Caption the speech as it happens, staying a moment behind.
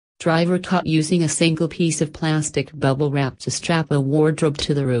Driver caught using a single piece of plastic bubble wrap to strap a wardrobe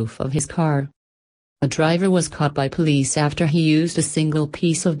to the roof of his car. A driver was caught by police after he used a single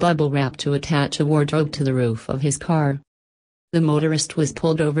piece of bubble wrap to attach a wardrobe to the roof of his car. The motorist was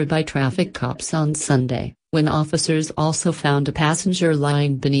pulled over by traffic cops on Sunday, when officers also found a passenger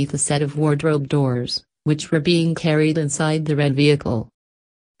lying beneath a set of wardrobe doors, which were being carried inside the red vehicle.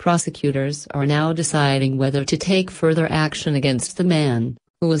 Prosecutors are now deciding whether to take further action against the man,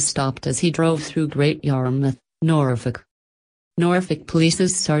 who was stopped as he drove through Great Yarmouth, Norfolk. Norfolk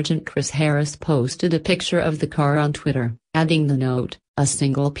Police's Sergeant Chris Harris posted a picture of the car on Twitter, adding the note, "A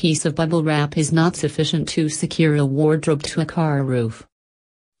single piece of bubble wrap is not sufficient to secure a wardrobe to a car roof."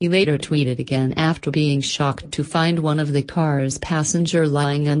 He later tweeted again after being shocked to find one of the car's passenger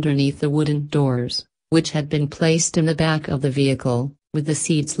lying underneath the wooden doors, which had been placed in the back of the vehicle, with the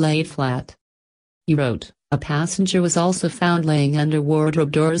seats laid flat. He wrote, "A passenger was also found laying under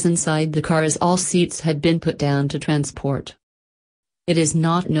wardrobe doors inside the car as all seats had been put down to transport." It is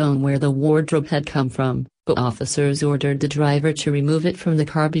not known where the wardrobe had come from, but officers ordered the driver to remove it from the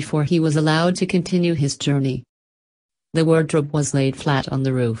car before he was allowed to continue his journey. The wardrobe was laid flat on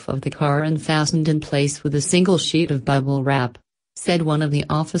the roof of the car and fastened in place with a single sheet of bubble wrap, said one of the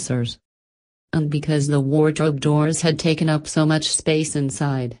officers. And because the wardrobe doors had taken up so much space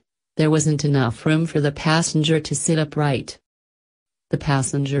inside, there wasn't enough room for the passenger to sit upright. The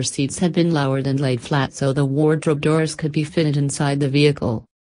passenger seats had been lowered and laid flat so the wardrobe doors could be fitted inside the vehicle.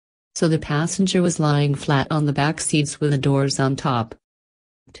 So the passenger was lying flat on the back seats with the doors on top.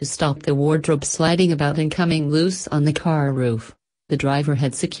 To stop the wardrobe sliding about and coming loose on the car roof, the driver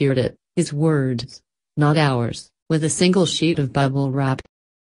had secured it, his words, not ours, with a single sheet of bubble wrap.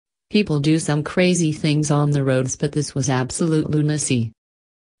 People do some crazy things on the roads, but this was absolute lunacy.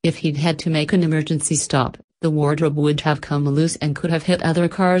 If he'd had to make an emergency stop, the wardrobe would have come loose and could have hit other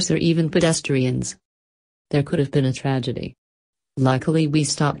cars or even pedestrians. There could have been a tragedy. Luckily we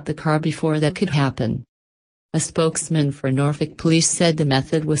stopped the car before that could happen. A spokesman for Norfolk Police said the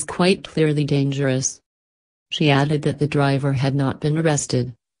method was quite clearly dangerous. She added that the driver had not been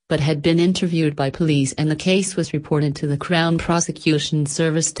arrested, but had been interviewed by police and the case was reported to the Crown Prosecution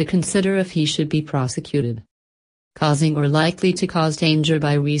Service to consider if he should be prosecuted. Causing or likely to cause danger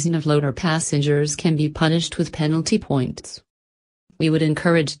by reason of load or passengers can be punished with penalty points. We would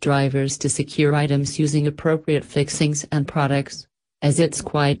encourage drivers to secure items using appropriate fixings and products, as it's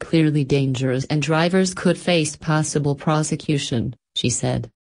quite clearly dangerous and drivers could face possible prosecution, she said.